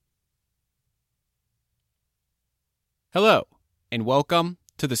Hello, and welcome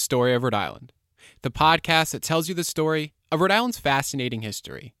to The Story of Rhode Island, the podcast that tells you the story of Rhode Island's fascinating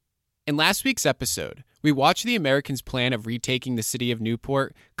history. In last week's episode, we watched the Americans' plan of retaking the city of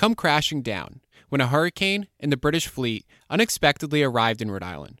Newport come crashing down when a hurricane and the British fleet unexpectedly arrived in Rhode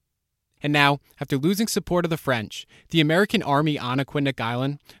Island. And now, after losing support of the French, the American army on Aquidneck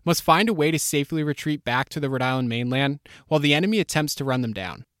Island must find a way to safely retreat back to the Rhode Island mainland while the enemy attempts to run them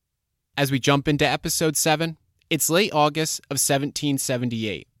down. As we jump into episode 7, it's late August of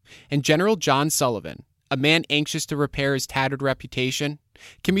 1778, and General John Sullivan, a man anxious to repair his tattered reputation,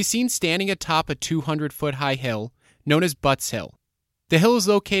 can be seen standing atop a 200-foot-high hill known as Butts Hill. The hill is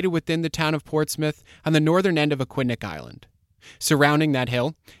located within the town of Portsmouth on the northern end of Aquidneck Island. Surrounding that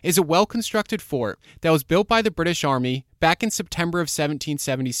hill is a well-constructed fort that was built by the British Army back in September of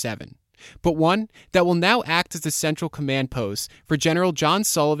 1777, but one that will now act as the central command post for General John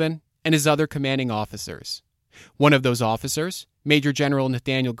Sullivan and his other commanding officers. One of those officers, Major General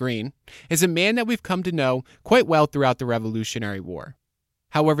Nathaniel Greene, is a man that we've come to know quite well throughout the Revolutionary War.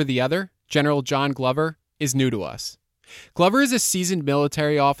 However, the other, General John Glover, is new to us. Glover is a seasoned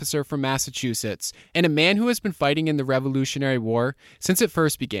military officer from Massachusetts and a man who has been fighting in the Revolutionary War since it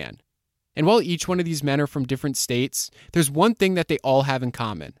first began. And while each one of these men are from different states, there's one thing that they all have in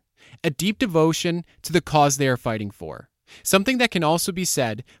common: a deep devotion to the cause they are fighting for. Something that can also be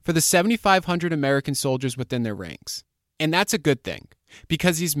said for the 7,500 American soldiers within their ranks. And that's a good thing,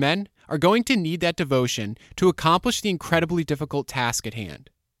 because these men are going to need that devotion to accomplish the incredibly difficult task at hand.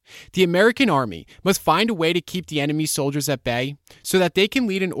 The American army must find a way to keep the enemy soldiers at bay so that they can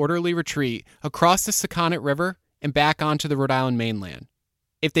lead an orderly retreat across the Sakonnet River and back onto the Rhode Island mainland.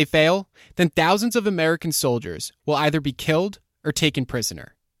 If they fail, then thousands of American soldiers will either be killed or taken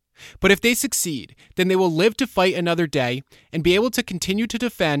prisoner. But if they succeed, then they will live to fight another day and be able to continue to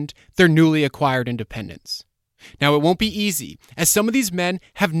defend their newly acquired independence. Now, it won't be easy, as some of these men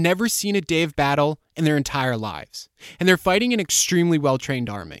have never seen a day of battle in their entire lives, and they're fighting an extremely well-trained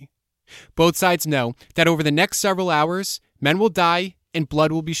army. Both sides know that over the next several hours, men will die and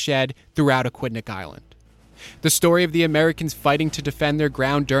blood will be shed throughout Aquidneck Island. The story of the Americans fighting to defend their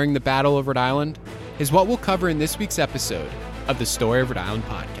ground during the Battle of Rhode Island is what we'll cover in this week's episode of the Story of Rhode Island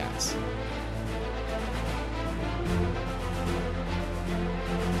podcast.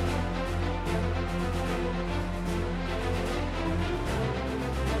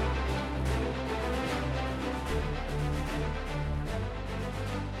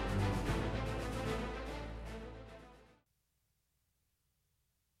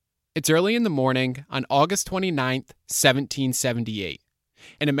 It's early in the morning on August 29th, 1778,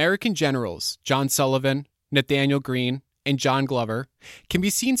 and American generals John Sullivan, Nathaniel Greene, and John Glover can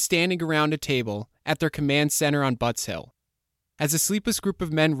be seen standing around a table at their command center on Butts Hill. As a sleepless group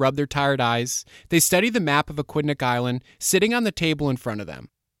of men rub their tired eyes, they study the map of Aquidneck Island sitting on the table in front of them.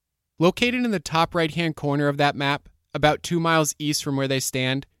 Located in the top right-hand corner of that map, about 2 miles east from where they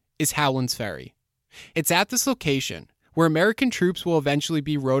stand, is Howland's Ferry. It's at this location where American troops will eventually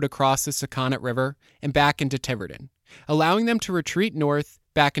be rowed across the Sakonnet River and back into Tiverton, allowing them to retreat north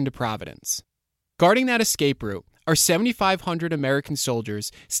back into Providence. Guarding that escape route are 7,500 American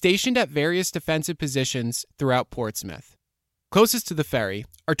soldiers stationed at various defensive positions throughout Portsmouth. Closest to the ferry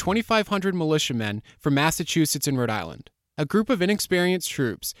are 2,500 militiamen from Massachusetts and Rhode Island, a group of inexperienced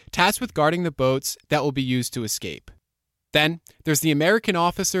troops tasked with guarding the boats that will be used to escape. Then, there's the American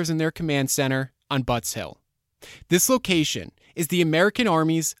officers in their command center on Butts Hill. This location is the American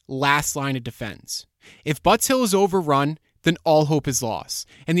Army's last line of defense. If Butts Hill is overrun, then all hope is lost,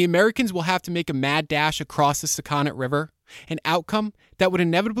 and the Americans will have to make a mad dash across the Sakonnet River, an outcome that would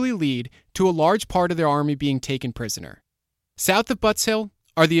inevitably lead to a large part of their army being taken prisoner. South of Butts Hill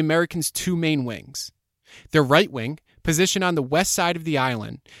are the Americans' two main wings. Their right wing, positioned on the west side of the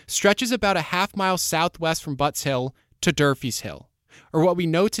island, stretches about a half-mile southwest from Butts Hill to Durfee's Hill, or what we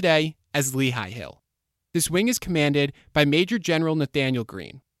know today as Lehigh Hill. This wing is commanded by Major General Nathaniel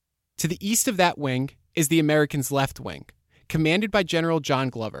Greene. To the east of that wing is the Americans' left wing, commanded by General John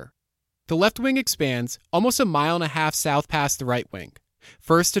Glover. The left wing expands almost a mile and a half south past the right wing,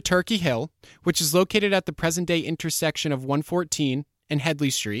 first to Turkey Hill, which is located at the present-day intersection of 114 and Headley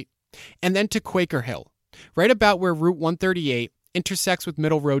Street, and then to Quaker Hill, right about where Route 138 intersects with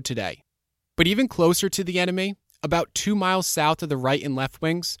Middle Road today. But even closer to the enemy, about 2 miles south of the right and left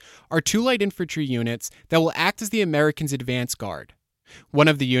wings, are two light infantry units that will act as the Americans' advance guard. One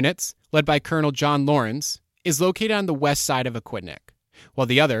of the units, led by Colonel John Lawrence, is located on the west side of Aquidneck, while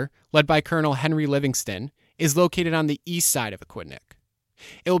the other, led by Colonel Henry Livingston, is located on the east side of Aquidneck.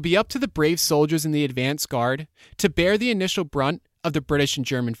 It will be up to the brave soldiers in the advance guard to bear the initial brunt of the British and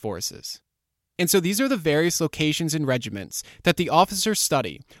German forces. And so these are the various locations and regiments that the officers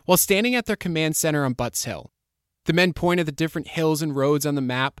study while standing at their command center on Butts Hill. The men point at the different hills and roads on the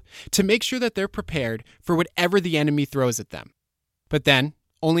map to make sure that they're prepared for whatever the enemy throws at them. But then,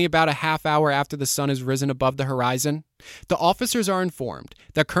 only about a half hour after the sun has risen above the horizon, the officers are informed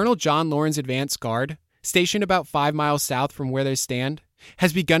that Colonel John Lauren's advance guard, stationed about 5 miles south from where they stand,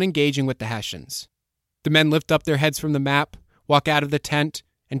 has begun engaging with the Hessians. The men lift up their heads from the map, walk out of the tent,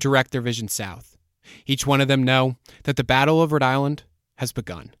 and direct their vision south. Each one of them know that the Battle of Rhode Island has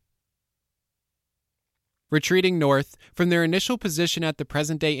begun. Retreating north from their initial position at the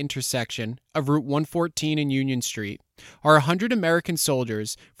present-day intersection of Route 114 and Union Street are 100 American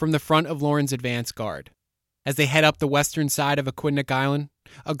soldiers from the front of Lauren's advance guard. As they head up the western side of Aquidneck Island,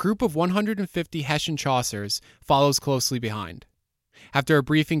 a group of 150 Hessian Chaucers follows closely behind. After a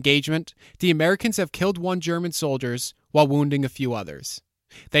brief engagement, the Americans have killed 1 German soldier while wounding a few others.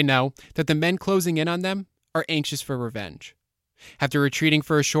 They know that the men closing in on them are anxious for revenge. After retreating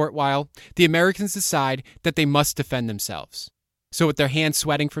for a short while, the Americans decide that they must defend themselves. So with their hands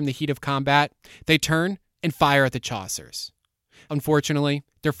sweating from the heat of combat, they turn and fire at the Chaucers. Unfortunately,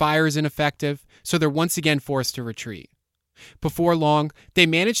 their fire is ineffective, so they're once again forced to retreat. Before long, they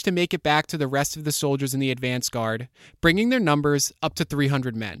manage to make it back to the rest of the soldiers in the advance guard, bringing their numbers up to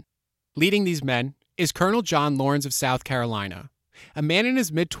 300 men. Leading these men is Colonel John Lawrence of South Carolina, a man in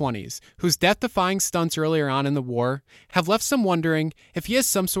his mid-20s whose death-defying stunts earlier on in the war have left some wondering if he has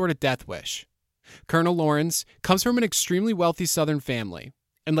some sort of death wish. Colonel Lawrence comes from an extremely wealthy Southern family,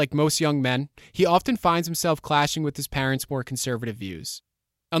 and like most young men, he often finds himself clashing with his parents' more conservative views.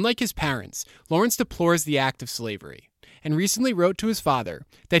 Unlike his parents, Lawrence deplores the act of slavery, and recently wrote to his father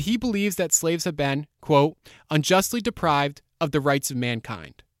that he believes that slaves have been, quote, unjustly deprived of the rights of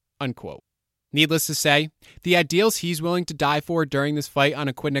mankind, unquote. Needless to say, the ideals he's willing to die for during this fight on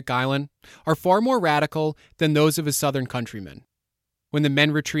Aquidneck Island are far more radical than those of his southern countrymen. When the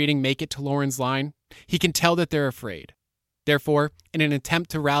men retreating make it to Lauren's line, he can tell that they're afraid. Therefore, in an attempt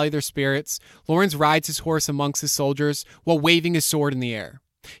to rally their spirits, Lawrence rides his horse amongst his soldiers while waving his sword in the air.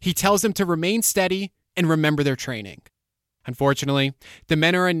 He tells them to remain steady and remember their training. Unfortunately, the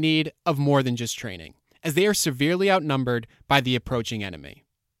men are in need of more than just training, as they are severely outnumbered by the approaching enemy.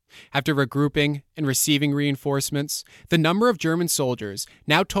 After regrouping and receiving reinforcements, the number of German soldiers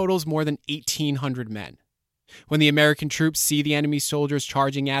now totals more than 1,800 men. When the American troops see the enemy soldiers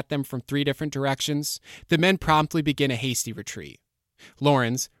charging at them from 3 different directions, the men promptly begin a hasty retreat.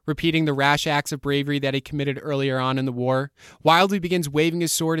 Lawrence, repeating the rash acts of bravery that he committed earlier on in the war, wildly begins waving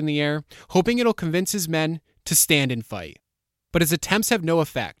his sword in the air, hoping it'll convince his men to stand and fight. But his attempts have no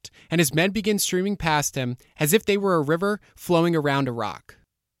effect, and his men begin streaming past him as if they were a river flowing around a rock.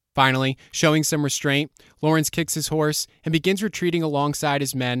 Finally, showing some restraint, Lawrence kicks his horse and begins retreating alongside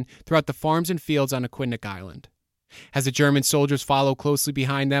his men throughout the farms and fields on Aquidneck Island. As the German soldiers follow closely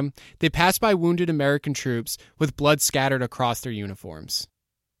behind them, they pass by wounded American troops with blood scattered across their uniforms.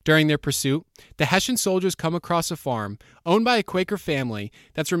 During their pursuit, the Hessian soldiers come across a farm owned by a Quaker family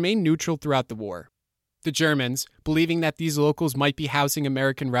that's remained neutral throughout the war. The Germans, believing that these locals might be housing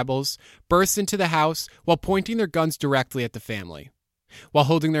American rebels, burst into the house while pointing their guns directly at the family. While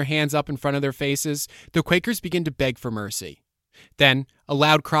holding their hands up in front of their faces, the Quakers begin to beg for mercy. Then, a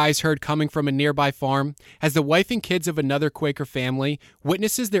loud cry is heard coming from a nearby farm as the wife and kids of another Quaker family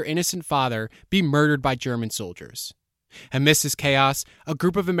witnesses their innocent father be murdered by German soldiers. Amidst this chaos, a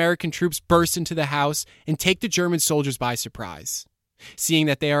group of American troops burst into the house and take the German soldiers by surprise. Seeing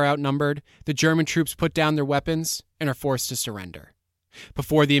that they are outnumbered, the German troops put down their weapons and are forced to surrender.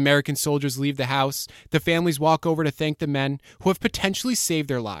 Before the American soldiers leave the house, the families walk over to thank the men who have potentially saved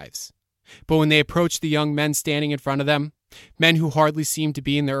their lives. But when they approach the young men standing in front of them, men who hardly seem to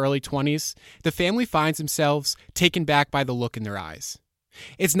be in their early 20s, the family finds themselves taken back by the look in their eyes.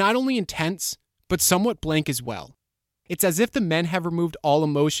 It's not only intense, but somewhat blank as well. It's as if the men have removed all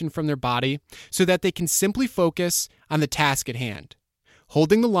emotion from their body so that they can simply focus on the task at hand,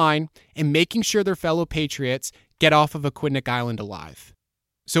 holding the line and making sure their fellow patriots get off of Aquidneck Island alive.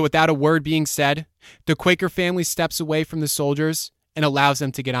 So without a word being said, the Quaker family steps away from the soldiers and allows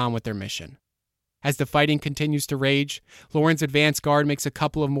them to get on with their mission. As the fighting continues to rage, Lawrence's advance guard makes a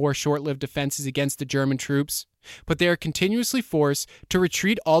couple of more short-lived defenses against the German troops, but they are continuously forced to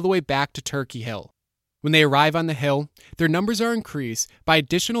retreat all the way back to Turkey Hill. When they arrive on the hill, their numbers are increased by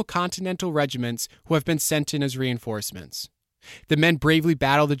additional Continental regiments who have been sent in as reinforcements. The men bravely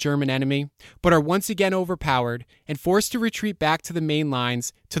battle the German enemy, but are once again overpowered and forced to retreat back to the main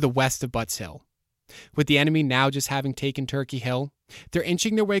lines to the west of Butts Hill. With the enemy now just having taken Turkey Hill, they're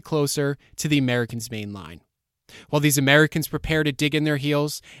inching their way closer to the Americans' main line. While these Americans prepare to dig in their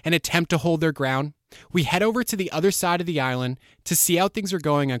heels and attempt to hold their ground, we head over to the other side of the island to see how things are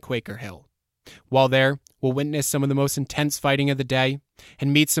going on Quaker Hill. While there, we'll witness some of the most intense fighting of the day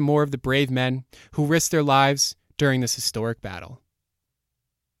and meet some more of the brave men who risked their lives during this historic battle.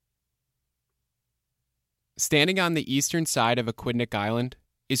 Standing on the eastern side of Aquidneck Island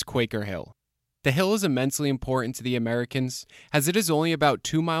is Quaker Hill. The hill is immensely important to the Americans as it is only about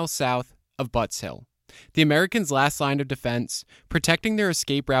 2 miles south of Butts Hill, the Americans' last line of defense, protecting their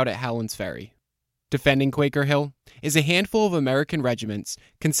escape route at Howland's Ferry. Defending Quaker Hill is a handful of American regiments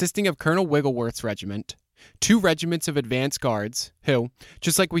consisting of Colonel Wiggleworth's regiment, 2 regiments of advance guards who,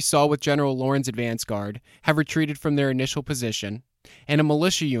 just like we saw with General Lauren's advance guard, have retreated from their initial position, and a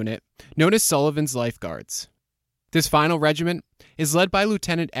militia unit known as Sullivan's Life Guards. This final regiment is led by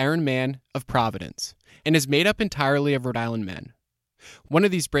Lieutenant Aaron Mann of Providence and is made up entirely of Rhode Island men. One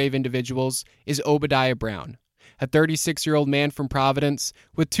of these brave individuals is Obadiah Brown, a 36-year-old man from Providence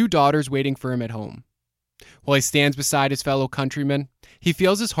with 2 daughters waiting for him at home. While he stands beside his fellow countrymen, he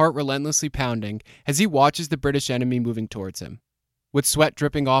feels his heart relentlessly pounding as he watches the British enemy moving towards him. With sweat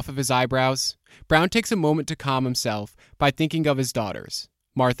dripping off of his eyebrows, Brown takes a moment to calm himself by thinking of his daughters,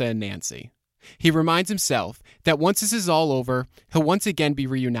 Martha and Nancy. He reminds himself that once this is all over, he'll once again be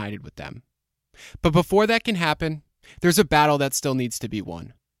reunited with them. But before that can happen, there's a battle that still needs to be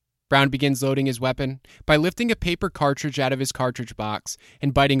won. Brown begins loading his weapon by lifting a paper cartridge out of his cartridge box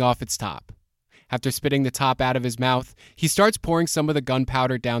and biting off its top. After spitting the top out of his mouth, he starts pouring some of the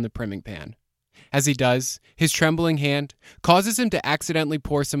gunpowder down the priming pan. As he does, his trembling hand causes him to accidentally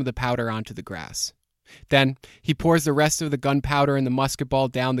pour some of the powder onto the grass. Then, he pours the rest of the gunpowder and the musket ball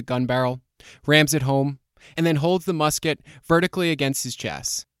down the gun barrel, rams it home, and then holds the musket vertically against his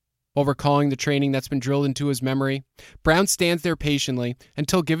chest. While recalling the training that's been drilled into his memory, Brown stands there patiently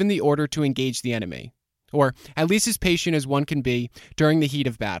until given the order to engage the enemy, or at least as patient as one can be during the heat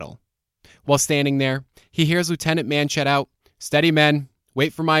of battle. While standing there, he hears Lieutenant Mann shout out, "Steady, men,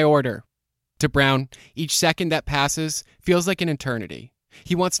 wait for my order." To Brown, each second that passes feels like an eternity.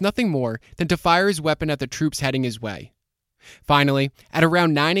 He wants nothing more than to fire his weapon at the troops heading his way. Finally, at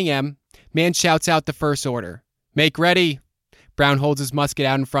around 9 a.m., Mann shouts out the first order, "Make ready." Brown holds his musket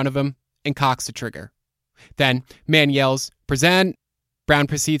out in front of him and cocks the trigger. Then, Mann yells, "Present." Brown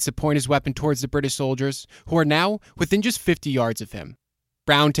proceeds to point his weapon towards the British soldiers, who are now within just 50 yards of him.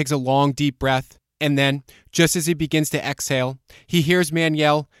 Brown takes a long, deep breath, and then, just as he begins to exhale, he hears Mann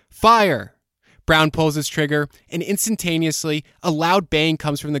yell, "Fire!" Brown pulls his trigger, and instantaneously, a loud bang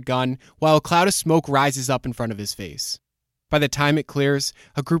comes from the gun, while a cloud of smoke rises up in front of his face. By the time it clears,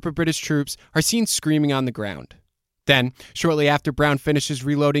 a group of British troops are seen screaming on the ground. Then, shortly after Brown finishes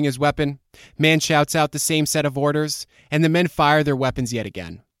reloading his weapon, Mann shouts out the same set of orders, and the men fire their weapons yet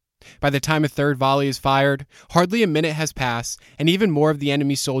again. By the time a third volley is fired, hardly a minute has passed, and even more of the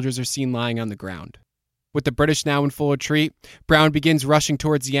enemy soldiers are seen lying on the ground. With the British now in full retreat, Brown begins rushing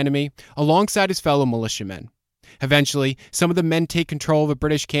towards the enemy, alongside his fellow militiamen. Eventually, some of the men take control of a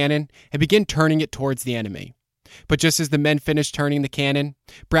British cannon and begin turning it towards the enemy. But just as the men finish turning the cannon,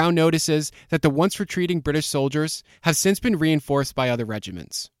 Brown notices that the once retreating British soldiers have since been reinforced by other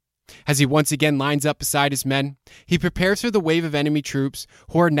regiments. As he once again lines up beside his men, he prepares for the wave of enemy troops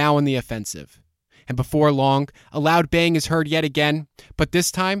who are now on the offensive. And before long, a loud bang is heard yet again, but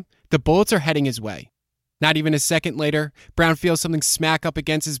this time, the bullets are heading his way. Not even a second later, Brown feels something smack up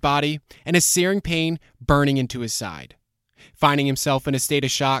against his body and a searing pain burning into his side. Finding himself in a state of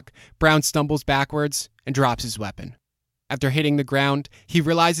shock, Brown stumbles backwards and drops his weapon. After hitting the ground, he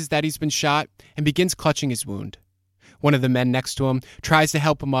realizes that he's been shot and begins clutching his wound. One of the men next to him tries to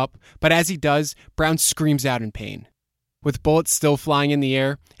help him up, but as he does, Brown screams out in pain. With bullets still flying in the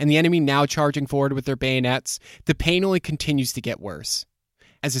air and the enemy now charging forward with their bayonets, the pain only continues to get worse.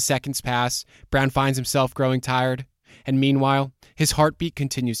 As the seconds pass, Brown finds himself growing tired, and meanwhile, his heartbeat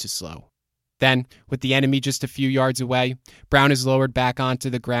continues to slow. Then, with the enemy just a few yards away, Brown is lowered back onto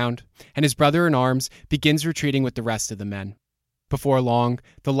the ground, and his brother-in-arms begins retreating with the rest of the men. Before long,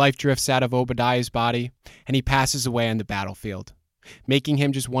 the life drifts out of Obadiah's body, and he passes away on the battlefield, making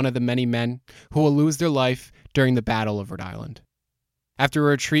him just one of the many men who will lose their life during the Battle of Rhode Island. After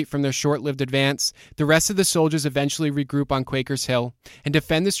a retreat from their short-lived advance, the rest of the soldiers eventually regroup on Quakers Hill and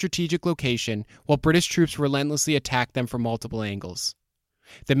defend the strategic location while British troops relentlessly attack them from multiple angles.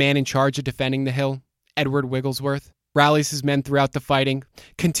 The man in charge of defending the hill, Edward Wigglesworth, rallies his men throughout the fighting,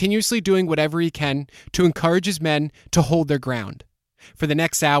 continuously doing whatever he can to encourage his men to hold their ground. For the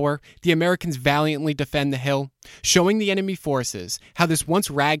next hour, the Americans valiantly defend the hill, showing the enemy forces how this once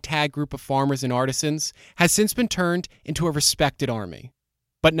ragtag group of farmers and artisans has since been turned into a respected army.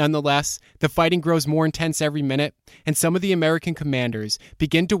 But nonetheless, the fighting grows more intense every minute, and some of the American commanders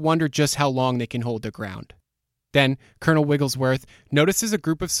begin to wonder just how long they can hold their ground. Then, Colonel Wigglesworth notices a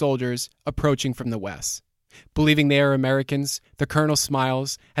group of soldiers approaching from the west. Believing they are Americans, the colonel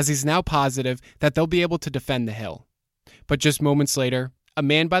smiles as he's now positive that they'll be able to defend the hill. But just moments later, a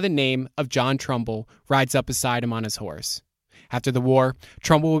man by the name of John Trumbull rides up beside him on his horse. After the war,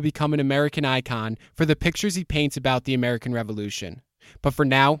 Trumbull will become an American icon for the pictures he paints about the American Revolution. But for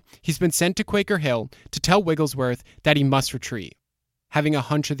now, he's been sent to Quaker Hill to tell Wigglesworth that he must retreat. Having a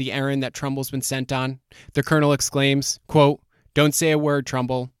hunch of the errand that Trumbull's been sent on, the colonel exclaims, quote, "Don't say a word,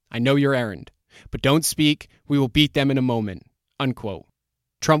 Trumbull. I know your errand. But don't speak. We will beat them in a moment." Unquote.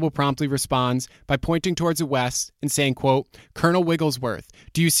 Trumbull promptly responds by pointing towards the west and saying, quote, "Colonel Wigglesworth,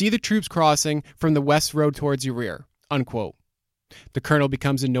 do you see the troops crossing from the west road towards your rear?" Unquote. The colonel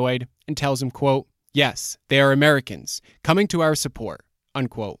becomes annoyed and tells him, quote, "Yes, they are Americans, coming to our support."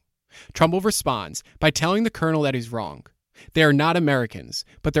 Unquote. Trumbull responds by telling the colonel that he's wrong. They are not Americans,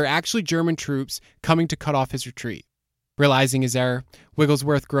 but they're actually German troops coming to cut off his retreat. Realizing his error,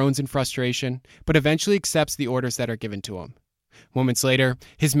 Wigglesworth groans in frustration, but eventually accepts the orders that are given to him. Moments later,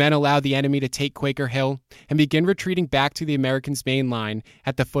 his men allow the enemy to take Quaker Hill and begin retreating back to the Americans' main line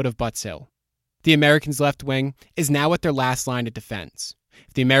at the foot of Butts Hill. The Americans' left wing is now at their last line of defense.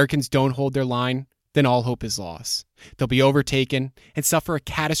 If the Americans don't hold their line, then all hope is lost. They'll be overtaken and suffer a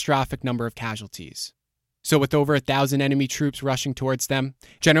catastrophic number of casualties. So with over 1,000 enemy troops rushing towards them,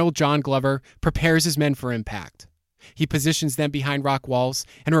 General John Glover prepares his men for impact. He positions them behind rock walls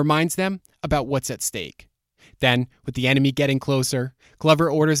and reminds them about what's at stake. Then, with the enemy getting closer, Glover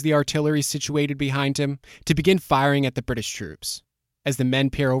orders the artillery situated behind him to begin firing at the British troops. As the men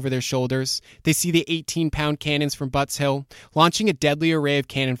peer over their shoulders, they see the 18-pound cannons from Butts Hill launching a deadly array of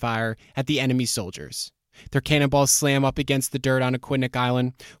cannon fire at the enemy soldiers. Their cannonballs slam up against the dirt on Aquidneck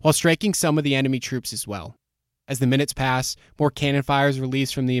Island while striking some of the enemy troops as well. As the minutes pass, more cannon fire is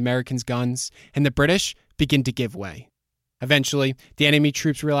released from the Americans' guns, and the British begin to give way. Eventually, the enemy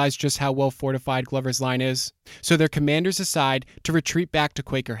troops realize just how well fortified Glover's line is, so their commanders decide to retreat back to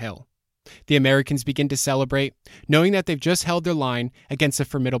Quaker Hill. The Americans begin to celebrate, knowing that they've just held their line against a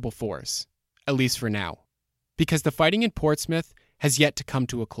formidable force, at least for now. Because the fighting in Portsmouth has yet to come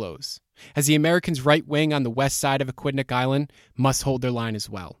to a close, as the Americans' right wing on the west side of Aquidneck Island must hold their line as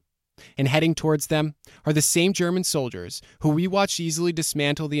well. And heading towards them are the same German soldiers who we watched easily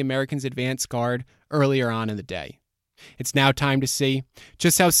dismantle the Americans' advance guard earlier on in the day. It's now time to see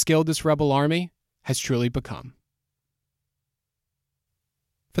just how skilled this rebel army has truly become.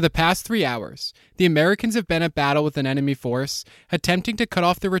 For the past 3 hours, the Americans have been at battle with an enemy force attempting to cut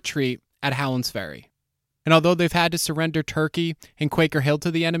off the retreat at Howland's Ferry. And although they've had to surrender Turkey and Quaker Hill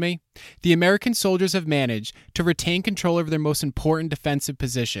to the enemy, the American soldiers have managed to retain control over their most important defensive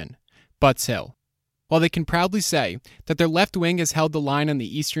position, Butts Hill. While they can proudly say that their left wing has held the line on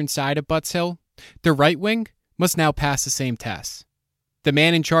the eastern side of Butts Hill, their right wing must now pass the same test. The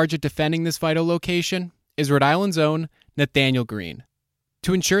man in charge of defending this vital location is Rhode Island's own Nathaniel Greene.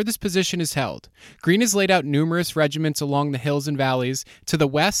 To ensure this position is held, Greene has laid out numerous regiments along the hills and valleys to the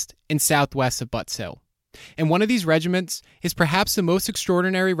west and southwest of Butts Hill. And one of these regiments is perhaps the most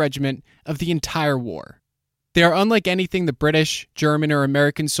extraordinary regiment of the entire war. They are unlike anything the British, German, or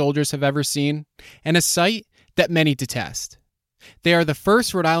American soldiers have ever seen, and a sight that many detest. They are the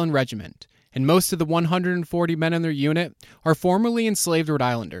 1st Rhode Island Regiment, and most of the 140 men in their unit are formerly enslaved Rhode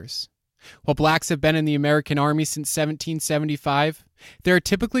Islanders. While blacks have been in the American Army since 1775, they are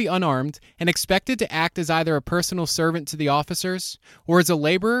typically unarmed and expected to act as either a personal servant to the officers or as a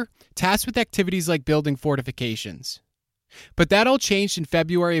laborer tasked with activities like building fortifications. But that all changed in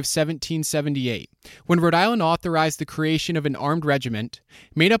February of 1778, when Rhode Island authorized the creation of an armed regiment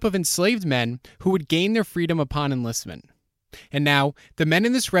made up of enslaved men who would gain their freedom upon enlistment. And now, the men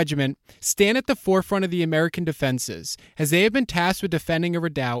in this regiment stand at the forefront of the American defenses, as they have been tasked with defending a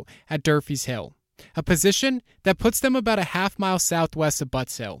redoubt at Durfee's Hill, a position that puts them about a half-mile southwest of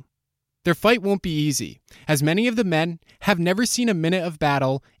Butts Hill. Their fight won't be easy, as many of the men have never seen a minute of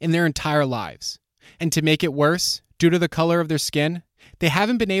battle in their entire lives. And to make it worse, due to the color of their skin, they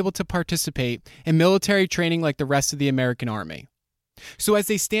haven't been able to participate in military training like the rest of the American Army. So as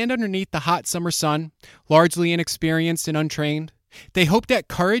they stand underneath the hot summer sun, largely inexperienced and untrained, they hope that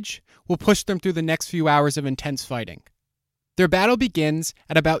courage will push them through the next few hours of intense fighting. Their battle begins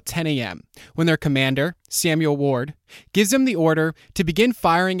at about 10 a.m., when their commander, Samuel Ward, gives them the order to begin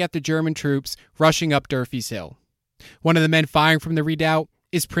firing at the German troops rushing up Durfee's Hill. One of the men firing from the redoubt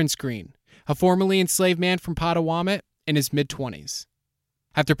is Prince Greene, a formerly enslaved man from Potawatomi in his mid-20s.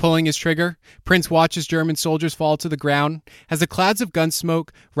 After pulling his trigger, Prince watches German soldiers fall to the ground as the clouds of gun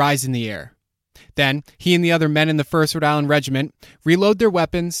smoke rise in the air. Then, he and the other men in the 1st Rhode Island Regiment reload their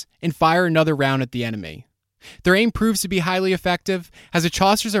weapons and fire another round at the enemy. Their aim proves to be highly effective as the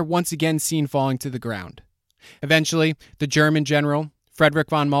Chaucers are once again seen falling to the ground. Eventually, the German general, Friedrich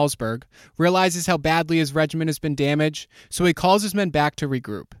von Malsburg, realizes how badly his regiment has been damaged, so he calls his men back to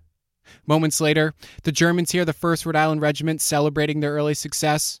regroup. Moments later, the Germans hear the 1st Rhode Island Regiment celebrating their early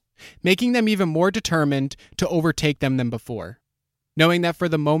success, making them even more determined to overtake them than before. Knowing that for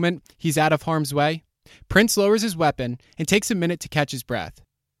the moment he's out of harm's way, Prince lowers his weapon and takes a minute to catch his breath.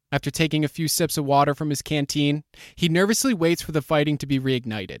 After taking a few sips of water from his canteen, he nervously waits for the fighting to be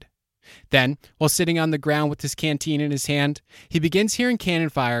reignited. Then, while sitting on the ground with his canteen in his hand, he begins hearing cannon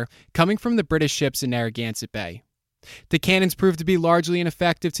fire coming from the British ships in Narragansett Bay. The cannons prove to be largely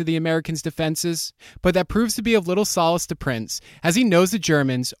ineffective to the Americans' defenses, but that proves to be of little solace to Prince, as he knows the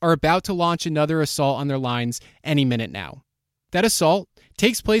Germans are about to launch another assault on their lines any minute now. That assault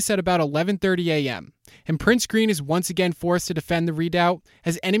takes place at about 11:30 a.m., and Prince Green is once again forced to defend the redoubt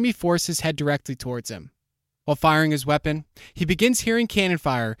as enemy forces head directly towards him. While firing his weapon, he begins hearing cannon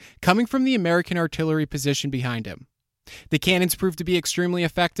fire coming from the American artillery position behind him. The cannons prove to be extremely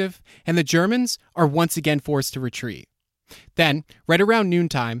effective, and the Germans are once again forced to retreat. Then, right around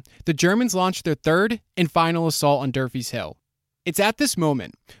noontime, the Germans launch their third and final assault on Durfee's Hill. It's at this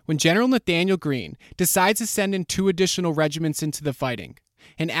moment when General Nathaniel Greene decides to send in 2 additional regiments into the fighting,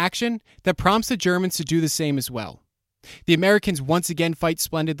 an action that prompts the Germans to do the same as well. The Americans once again fight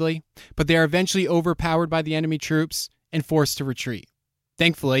splendidly, but they are eventually overpowered by the enemy troops and forced to retreat.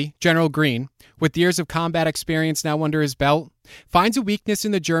 Thankfully, General Greene, with years of combat experience now under his belt, finds a weakness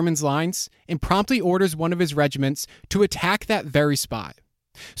in the Germans' lines and promptly orders one of his regiments to attack that very spot.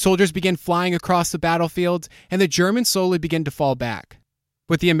 Soldiers begin flying across the battlefield, and the Germans slowly begin to fall back.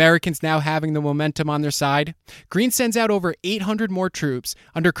 With the Americans now having the momentum on their side, Greene sends out over 800 more troops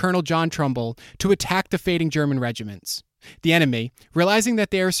under Colonel John Trumbull to attack the fading German regiments. The enemy, realizing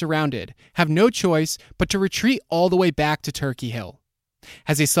that they are surrounded, have no choice but to retreat all the way back to Turkey Hill.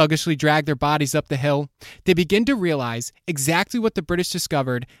 As they sluggishly drag their bodies up the hill, they begin to realize exactly what the British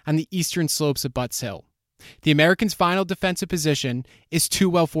discovered on the eastern slopes of Butts Hill. The Americans' final defensive position is too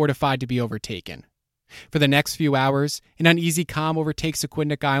well fortified to be overtaken. For the next few hours, an uneasy calm overtakes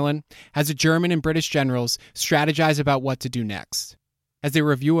Aquidneck Island as the German and British generals strategize about what to do next. As they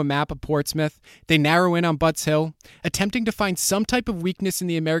review a map of Portsmouth, they narrow in on Butts Hill, attempting to find some type of weakness in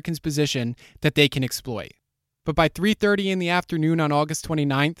the Americans' position that they can exploit. But by 3:30 in the afternoon on August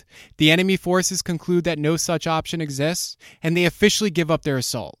 29th, the enemy forces conclude that no such option exists, and they officially give up their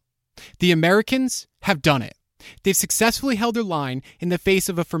assault. The Americans have done it. They've successfully held their line in the face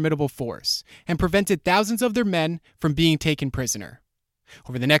of a formidable force and prevented thousands of their men from being taken prisoner.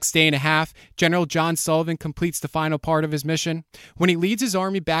 Over the next day and a half, General John Sullivan completes the final part of his mission when he leads his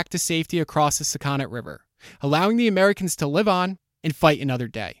army back to safety across the Sakonnet River, allowing the Americans to live on and fight another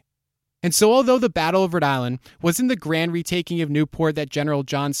day. And so although the Battle of Rhode Island wasn't the grand retaking of Newport that General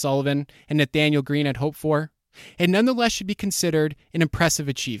John Sullivan and Nathaniel Greene had hoped for, it nonetheless should be considered an impressive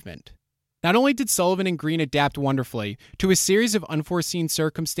achievement. Not only did Sullivan and Greene adapt wonderfully to a series of unforeseen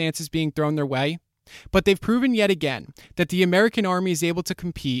circumstances being thrown their way, but they've proven yet again that the American army is able to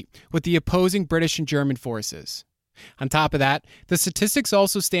compete with the opposing British and German forces. On top of that, the statistics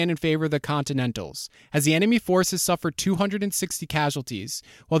also stand in favor of the Continentals, as the enemy forces suffered 260 casualties,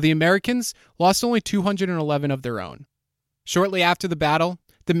 while the Americans lost only 211 of their own. Shortly after the battle,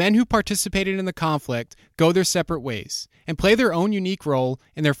 the men who participated in the conflict go their separate ways and play their own unique role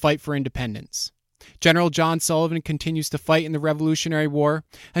in their fight for independence. General John Sullivan continues to fight in the Revolutionary War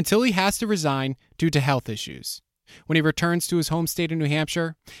until he has to resign due to health issues. When he returns to his home state of New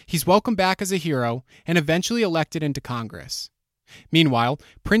Hampshire, he's welcomed back as a hero and eventually elected into Congress. Meanwhile,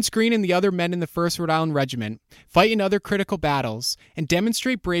 Prince Greene and the other men in the 1st Rhode Island Regiment fight in other critical battles and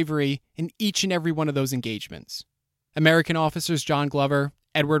demonstrate bravery in each and every one of those engagements. American officers John Glover,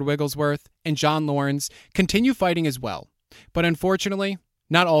 Edward Wigglesworth, and John Laurens continue fighting as well, but unfortunately,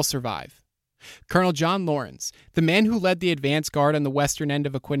 not all survive. Colonel John Laurens, the man who led the advance guard on the western end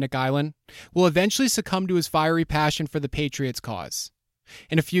of Aquidneck Island, will eventually succumb to his fiery passion for the Patriots' cause.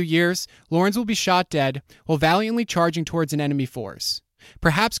 In a few years, Laurens will be shot dead while valiantly charging towards an enemy force,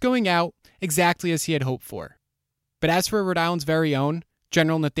 perhaps going out exactly as he had hoped for. But as for Rhode Island's very own,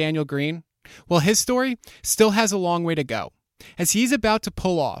 General Nathaniel Greene, well, his story still has a long way to go, as he's about to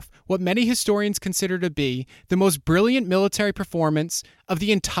pull off what many historians consider to be the most brilliant military performance of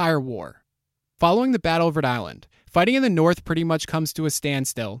the entire war. Following the Battle of Rhode Island, fighting in the north pretty much comes to a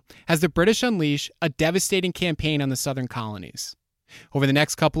standstill as the British unleash a devastating campaign on the southern colonies. Over the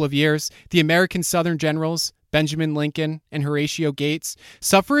next couple of years, the American Southern generals, Benjamin Lincoln and Horatio Gates,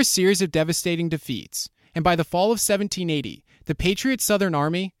 suffer a series of devastating defeats, and by the fall of 1780, the Patriot Southern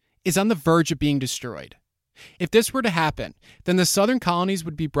Army is on the verge of being destroyed. If this were to happen, then the Southern colonies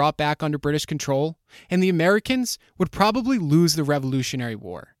would be brought back under British control, and the Americans would probably lose the Revolutionary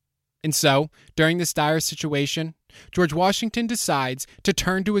War. And so, during this dire situation, George Washington decides to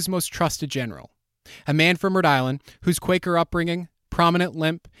turn to his most trusted general, a man from Rhode Island whose Quaker upbringing, prominent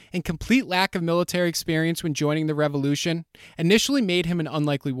limp, and complete lack of military experience when joining the Revolution initially made him an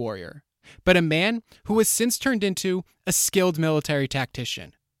unlikely warrior, but a man who has since turned into a skilled military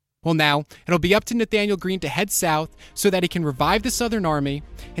tactician. Well, now, it'll be up to Nathaniel Greene to head south so that he can revive the Southern Army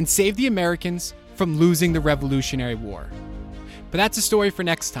and save the Americans from losing the Revolutionary War. But that's a story for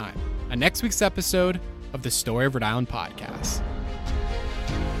next time, on next week's episode of the Story of Rhode Island podcast.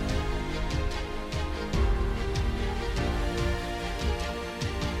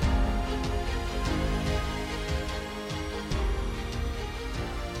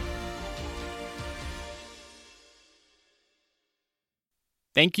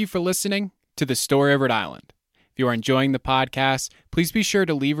 Thank you for listening to the Story of Rhode Island. If you are enjoying the podcast, please be sure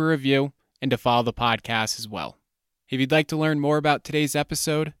to leave a review and to follow the podcast as well. If you'd like to learn more about today's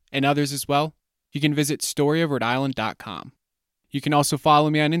episode and others as well, you can visit storyofrhodeisland.com. You can also follow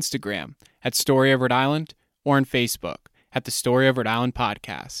me on Instagram at Story of Rhode Island or on Facebook at the Story of Rhode Island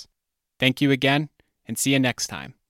podcast. Thank you again, and see you next time.